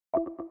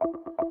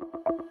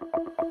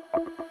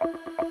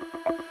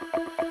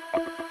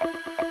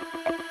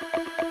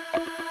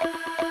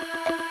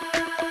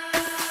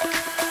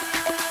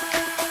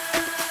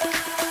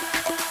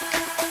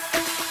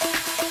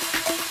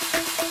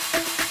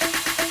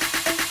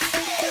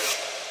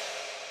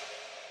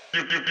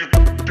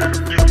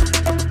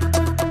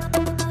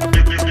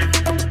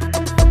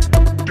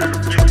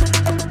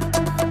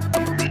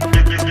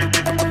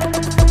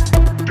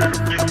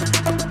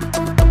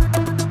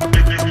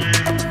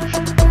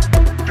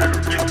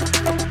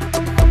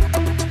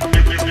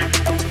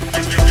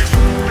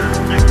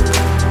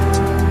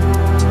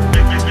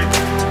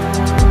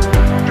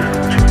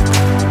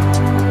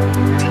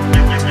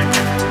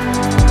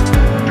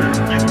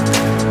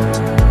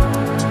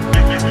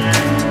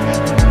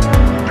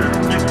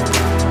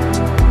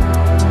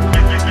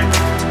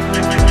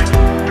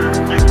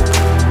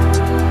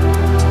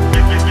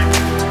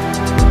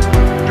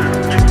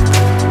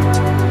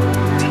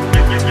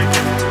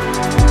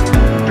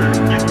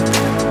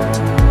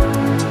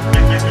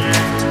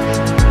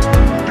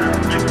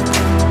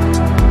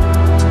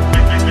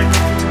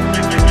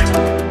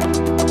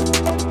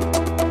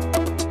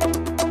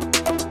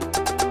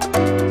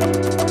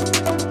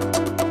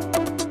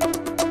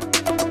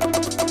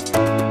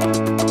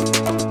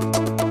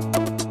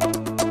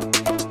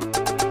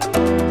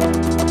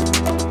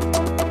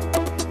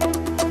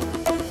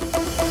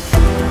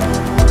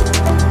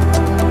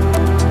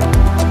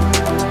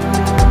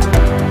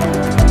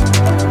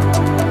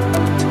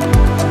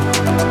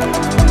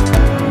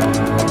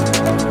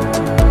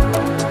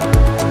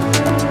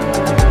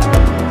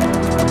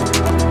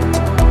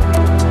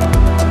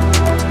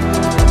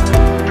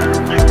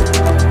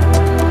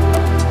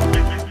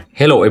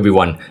Hello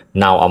everyone,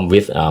 now I'm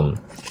with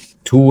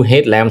two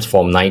headlamps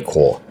from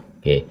Nitecore.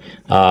 Okay,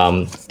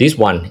 this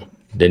one,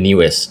 the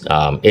newest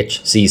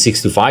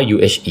HC65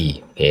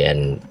 UHE, okay,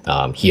 and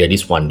here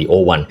this one, the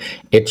old one,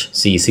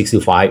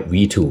 HC65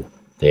 V2.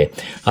 Okay,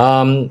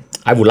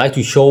 I would like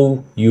to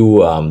show you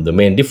the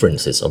main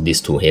differences of these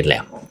two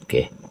headlamps.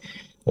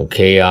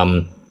 Okay,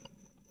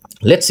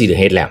 let's see the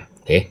headlamp.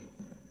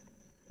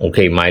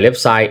 Okay, my left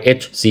side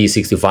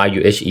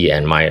HC65 UHE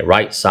and my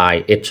right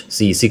side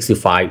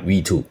HC65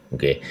 V2.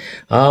 Okay,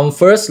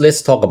 first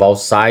let's talk about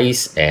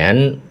size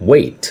and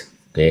weight.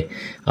 Okay,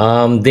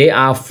 they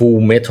are full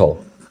metal.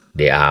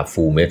 They are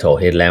full metal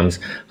headlamps,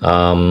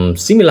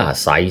 similar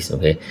size.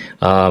 Okay,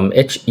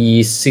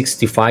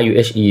 HC65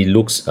 UHE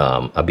looks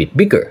a bit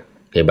bigger.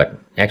 Okay, but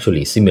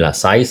actually similar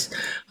size.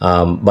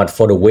 But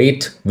for the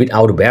weight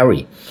without the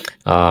battery,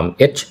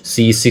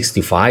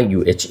 HC65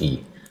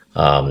 UHE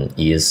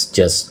is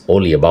just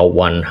only about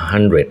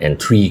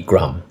 103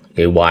 gram.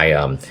 Okay,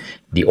 while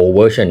the old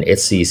version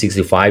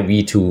HC65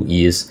 V2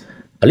 is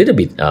a little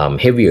bit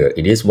heavier.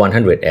 It is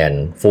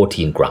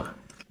 114 gram.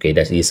 Okay,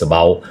 that is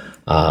about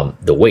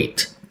the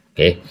weight.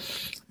 Okay,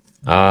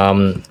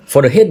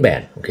 for the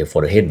headband. Okay,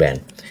 for the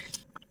headband,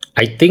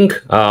 I think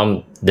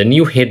the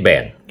new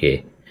headband,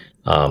 okay,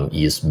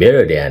 is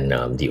better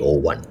than the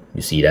old one.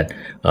 You see that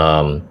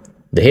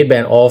the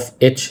headband of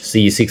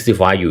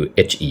HC65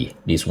 UHE,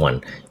 this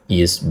one,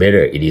 is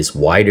better. It is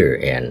wider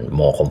and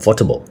more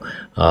comfortable,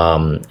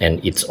 and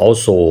it's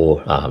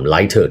also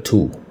lighter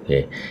too.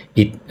 Okay,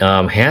 it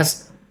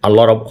has a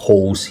lot of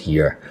holes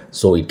here,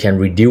 so it can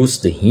reduce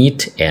the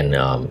heat and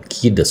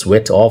keep the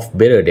sweat off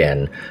better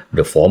than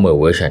the former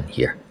version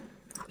here.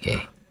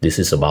 Okay, this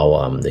is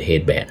about the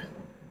headband.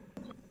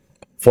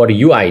 For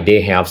the UI,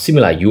 they have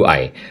similar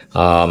UI.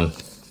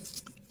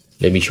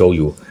 Let me show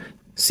you.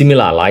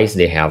 Similar lights,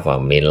 they have a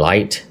main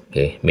light,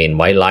 okay, main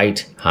white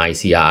light, high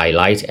CRI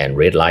light, and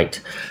red light.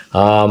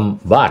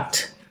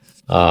 But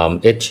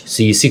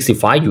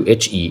HC65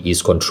 UHE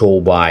is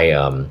controlled by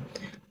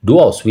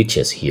dual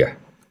switches here,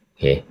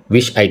 okay,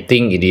 which I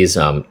think it is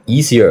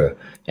easier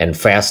and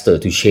faster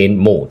to change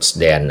modes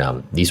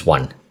than this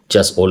one,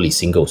 just only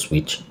single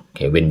switch.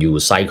 Okay, when you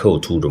cycle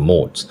to the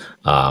modes,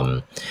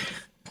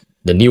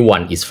 the new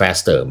one is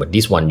faster, but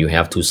this one you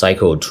have to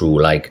cycle through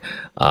like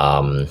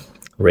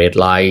red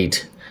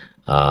light,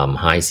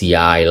 high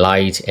CI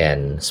light,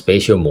 and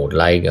spatial mode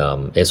like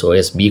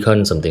SOS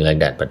beacon, something like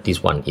that. But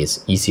this one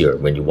is easier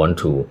when you want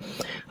to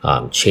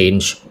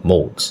change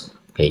modes.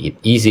 Okay, it's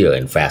easier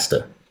and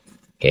faster.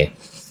 Okay,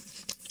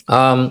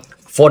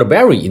 for the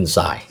battery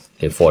inside.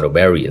 Okay, for the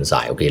battery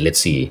inside. Okay,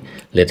 let's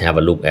have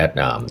a look at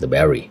the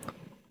battery.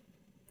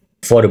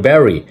 For the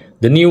battery,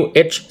 the new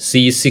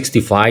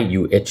HC65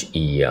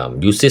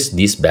 UHE uses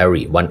this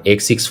battery,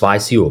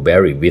 1X650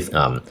 battery with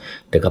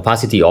the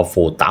capacity of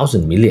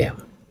 4000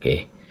 milliamp.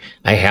 Okay,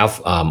 I have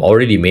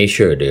already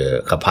measured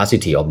the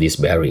capacity of this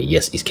battery.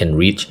 Yes, it can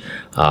reach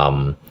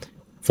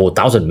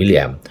 4000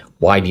 milliamp.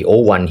 While the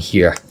old one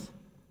here,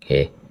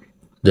 okay,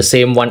 the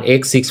same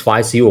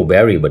 1X650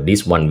 battery, but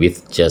this one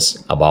with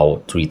just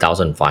about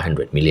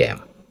 3500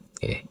 milliamp.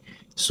 Okay,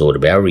 so the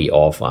battery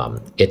of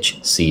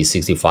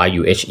HC65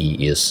 UHE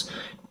is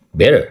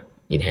better.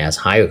 It has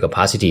higher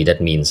capacity.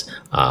 That means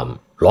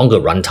longer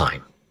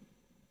runtime.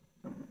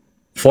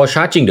 For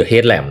charging the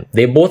headlamp,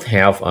 they both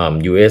have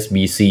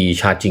USB-C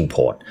charging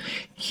port.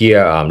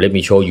 Here, let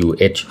me show you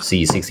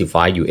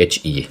HC65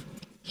 UHE.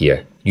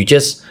 Here, you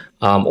just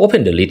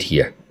open the lid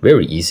here,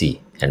 very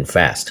easy and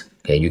fast.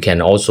 Okay, you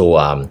can also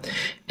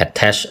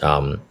attach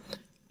a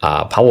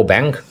power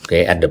bank,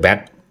 okay, at the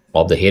back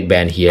of the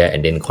headband here,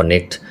 and then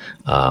connect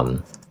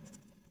the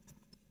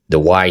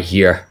wire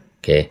here,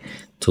 okay,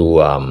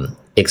 to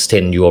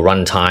extend your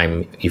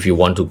runtime if you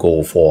want to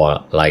go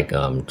for like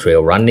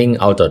trail running,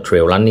 outer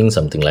trail running,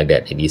 something like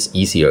that. It is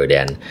easier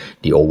than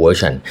the old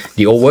version.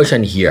 The old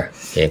version here,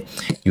 okay,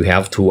 you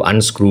have to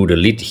unscrew the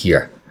lid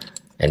here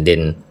and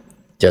then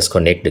just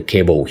connect the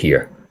cable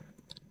here,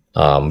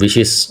 which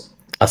is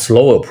a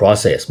slower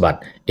process,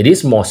 but it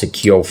is more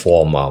secure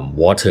from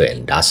water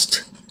and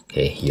dust.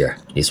 Okay, here,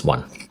 this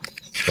one,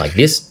 like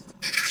this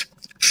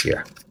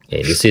here.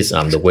 Okay, this is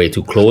the way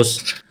to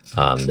close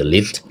the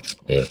lid.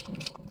 Okay.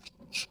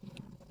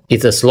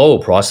 It's a slow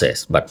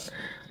process, but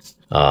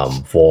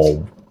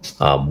for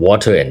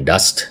water and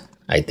dust,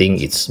 I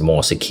think it's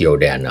more secure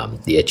than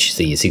the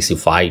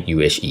HC65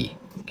 UHE.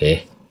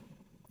 Okay.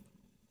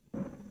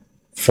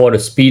 For the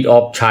speed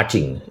of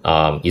charging,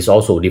 is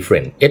also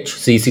different.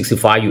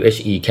 HC65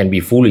 UHE can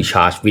be fully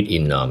charged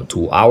within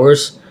 2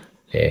 hours.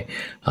 Okay.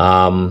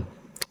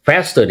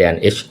 Faster than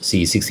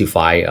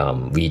HC65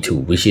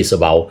 V2, which is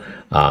about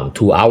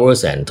 2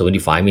 hours and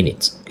 25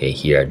 minutes. Okay,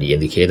 here the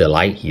indicator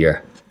light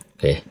here.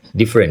 Okay,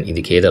 different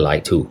indicator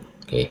light too.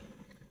 Okay.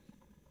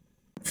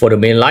 For the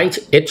main light,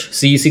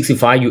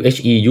 HC65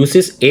 UHE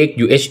uses 8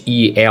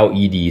 UHE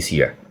LEDs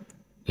here.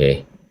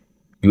 Okay.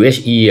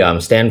 UHE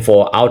stand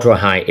for ultra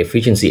high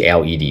efficiency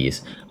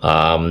LEDs.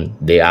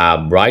 They are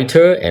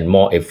brighter and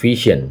more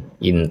efficient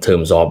in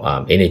terms of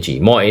energy,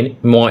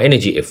 more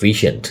energy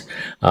efficient,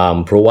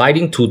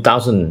 providing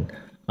 2000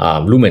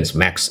 lumens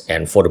max,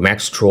 and for the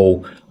max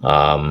throw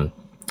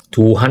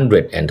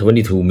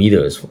 222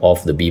 meters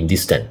of the beam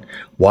distance.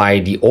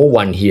 While the old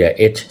one here,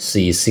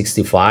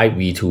 HC65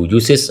 V2,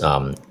 uses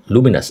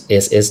luminous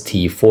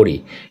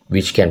SST40,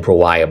 which can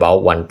provide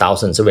about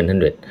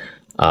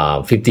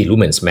 1750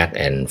 lumens max,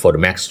 and for the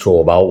max throw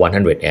about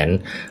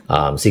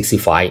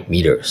 165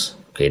 meters.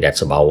 Okay,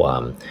 that's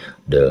about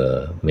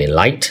the main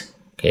light.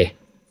 Okay,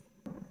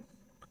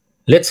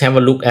 let's have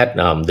a look at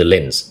the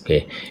lens.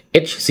 Okay,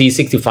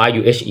 HC65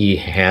 UHE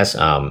has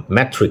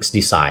matrix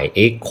design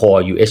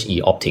 8-core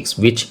UHE optics,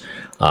 which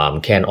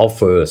can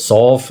offer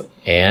soft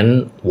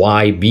and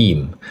wide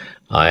beam,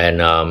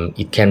 and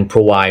it can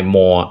provide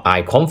more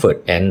eye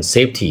comfort and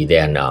safety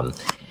than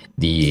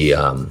the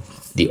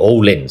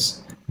old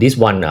lens. This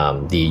one,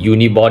 the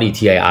unibody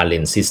TIR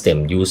lens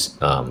system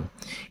used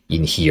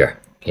in here.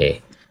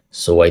 Okay,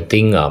 so I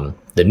think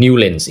the new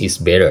lens is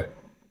better.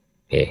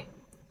 Okay,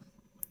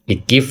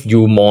 it gives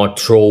you more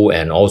throw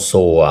and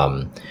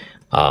also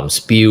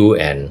spill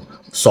and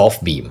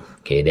soft beam,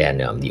 okay, than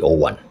the old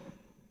one.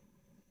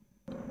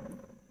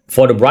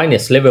 For the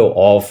brightness level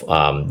of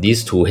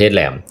these two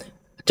headlamps,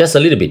 just a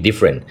little bit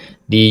different.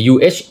 The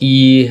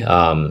UHE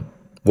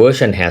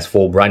version has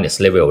 4 brightness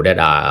level that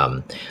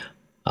are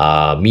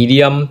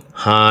medium,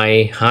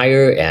 high,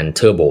 higher, and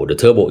turbo. The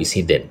turbo is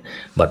hidden.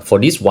 But for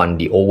this one,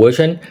 the old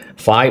version,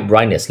 5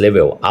 brightness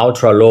level: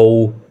 ultra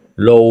low,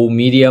 low,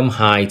 medium,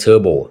 high,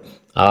 turbo.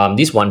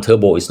 This one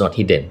turbo is not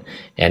hidden,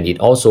 and it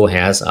also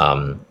has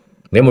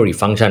memory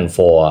function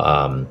for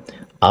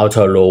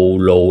ultra low,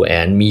 low,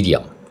 and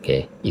medium.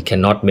 Okay, it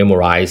cannot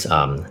memorize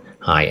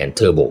high and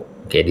turbo.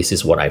 Okay, this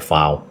is what I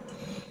found.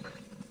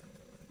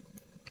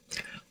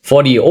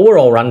 For the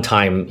overall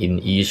runtime in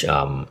each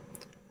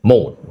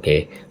mode,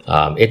 okay,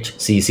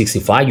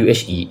 HC65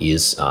 UHE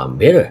is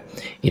better.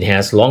 It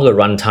has longer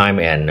runtime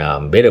and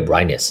better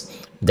brightness.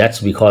 That's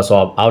because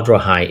of ultra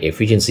high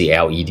efficiency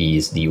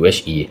LEDs, the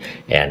UHE,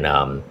 and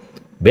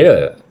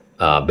better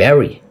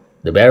battery.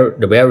 The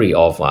battery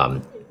of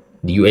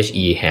the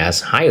UHE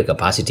has higher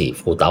capacity,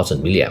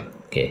 4000 milliamp.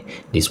 Okay,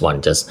 this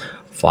one just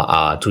for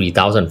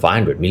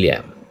 3500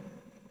 milliamp.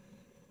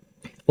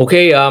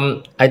 Okay,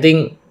 I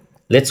think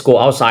let's go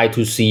outside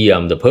to see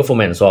the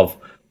performance of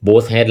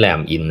both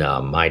headlamp in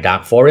my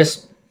dark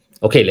forest.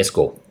 Okay, let's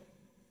go.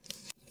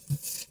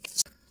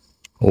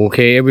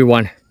 Okay,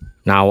 everyone.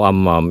 Now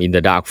I'm in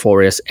the dark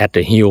forest at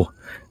the hill.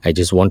 I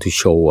just want to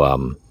show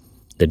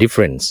the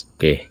difference,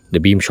 okay, the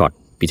beam shot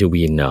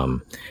between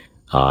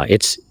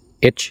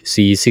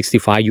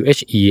HC65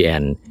 UHE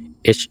and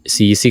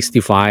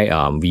HC65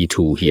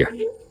 V2 here.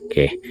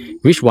 Okay,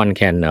 which one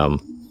can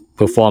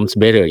performs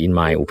better in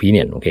my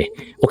opinion? Okay,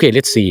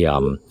 let's see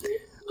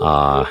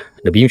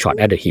the beam shot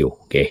at the hill.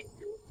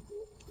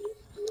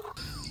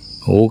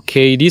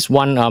 Okay, this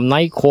one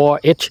Nitecore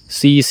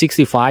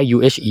HC65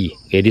 UHE.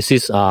 Okay, this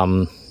is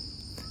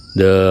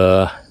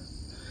the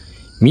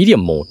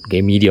medium mode.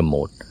 Okay, medium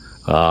mode.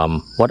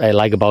 What I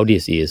like about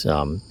this is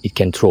it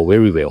can throw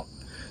very well.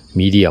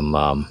 Medium,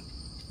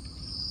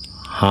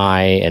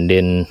 high, and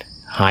then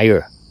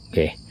higher.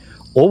 Okay,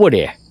 over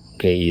there,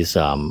 okay, is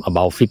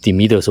about 50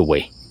 meters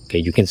away. Okay,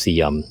 you can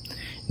see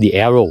the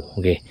arrow.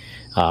 Okay,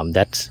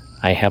 that's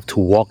I have to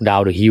walk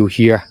down the hill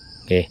here.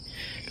 Okay,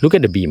 look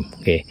at the beam.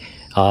 Okay,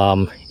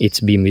 its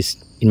beam is,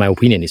 in my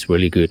opinion, is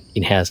really good.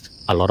 It has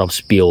a lot of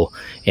spill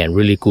and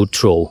really good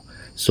throw.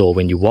 So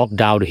when you walk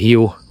down the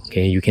hill,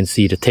 okay, you can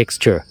see the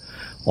texture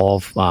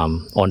of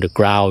on the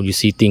ground. You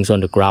see things on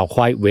the ground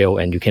quite well,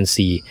 and you can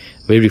see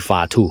very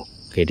far too.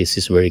 Okay, this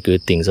is very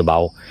good things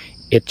about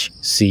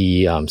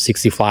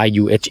HC65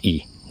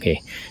 UHE.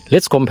 Okay,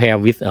 let's compare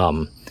with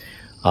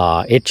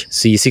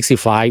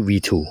HC65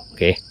 V2.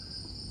 Okay,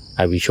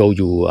 I will show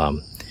you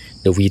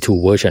the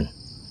V2 version.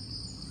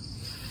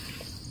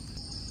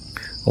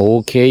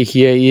 Okay,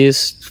 here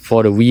is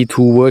for the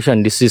V2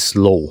 version. This is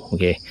low.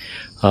 Okay,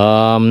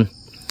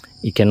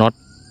 it cannot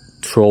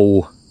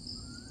throw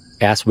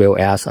as well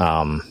as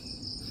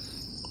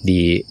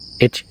the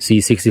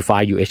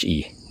HC65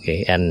 UHE.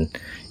 Okay, and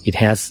it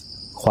has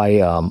quite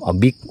a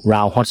big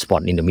round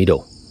hotspot in the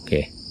middle.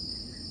 Okay,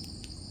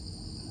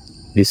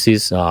 this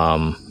is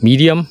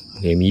medium.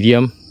 Okay,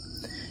 medium,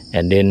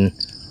 and then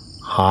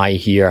high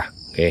here.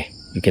 Okay,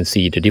 you can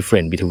see the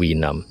difference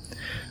between the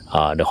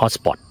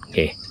hotspot.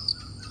 Okay,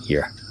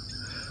 here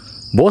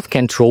both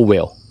can throw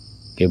well.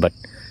 Okay, but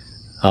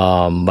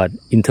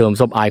in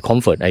terms of eye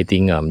comfort, I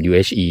think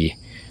UHE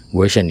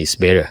version is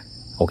better.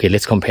 Okay,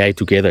 let's compare it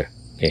together.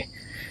 Okay,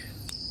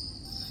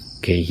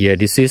 okay, here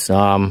this is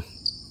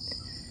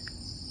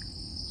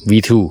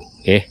V2.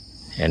 Okay,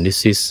 and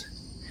this is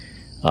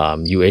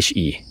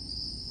UHE.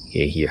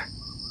 Okay, here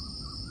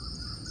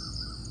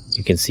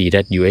you can see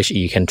that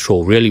UHE can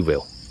throw really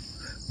well.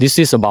 This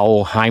is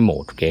about high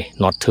mode. Okay,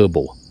 not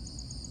turbo,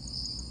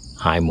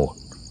 high mode.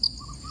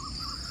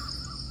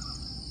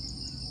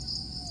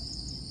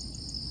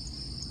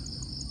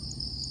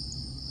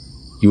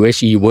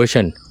 UHE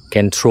version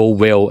can throw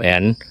well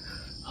and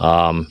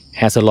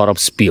has a lot of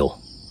spill.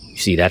 You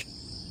see that?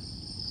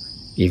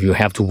 If you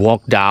have to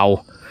walk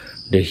down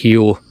the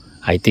hill,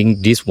 I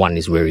think this one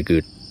is very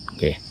good.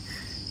 Okay,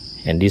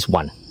 and this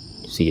one,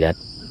 see that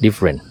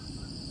different.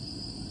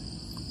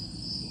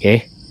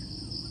 Okay,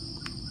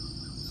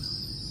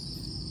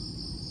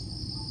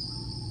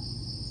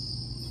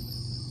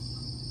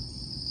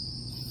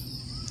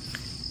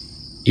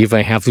 if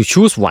I have to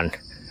choose one,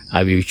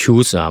 I will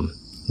choose the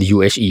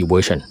UHE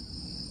version.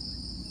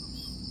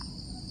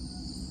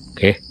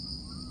 Okay.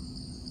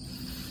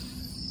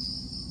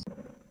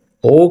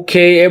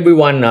 Okay,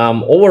 everyone.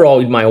 Overall,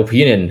 in my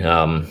opinion,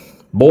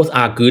 both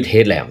are good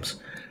headlamps,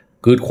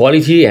 good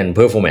quality and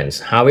performance.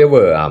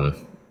 However,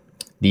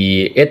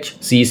 the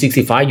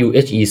HC65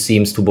 UHE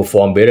seems to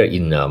perform better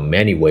in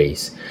many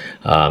ways.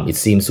 It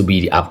seems to be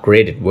the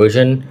upgraded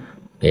version.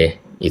 Okay,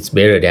 it's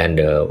better than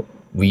the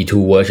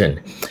V2 version.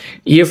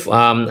 If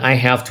I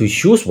have to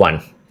choose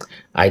one,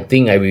 I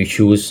think I will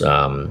choose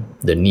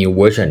the new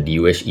version, the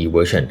UHE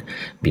version,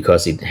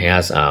 because it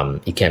has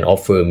it can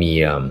offer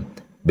me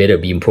better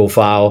beam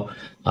profile,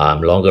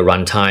 longer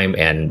run time,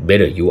 and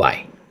better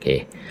UI.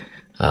 Okay,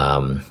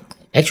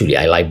 actually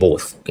I like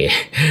both. Okay,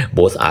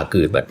 both are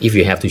good, but if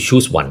you have to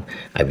choose one,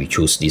 I will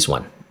choose this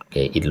one.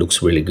 Okay, it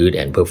looks really good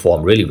and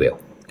perform really well.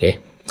 Okay,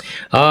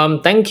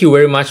 thank you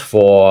very much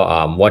for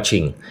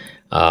watching.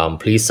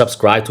 Please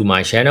subscribe to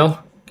my channel.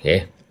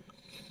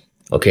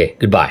 Okay,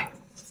 goodbye.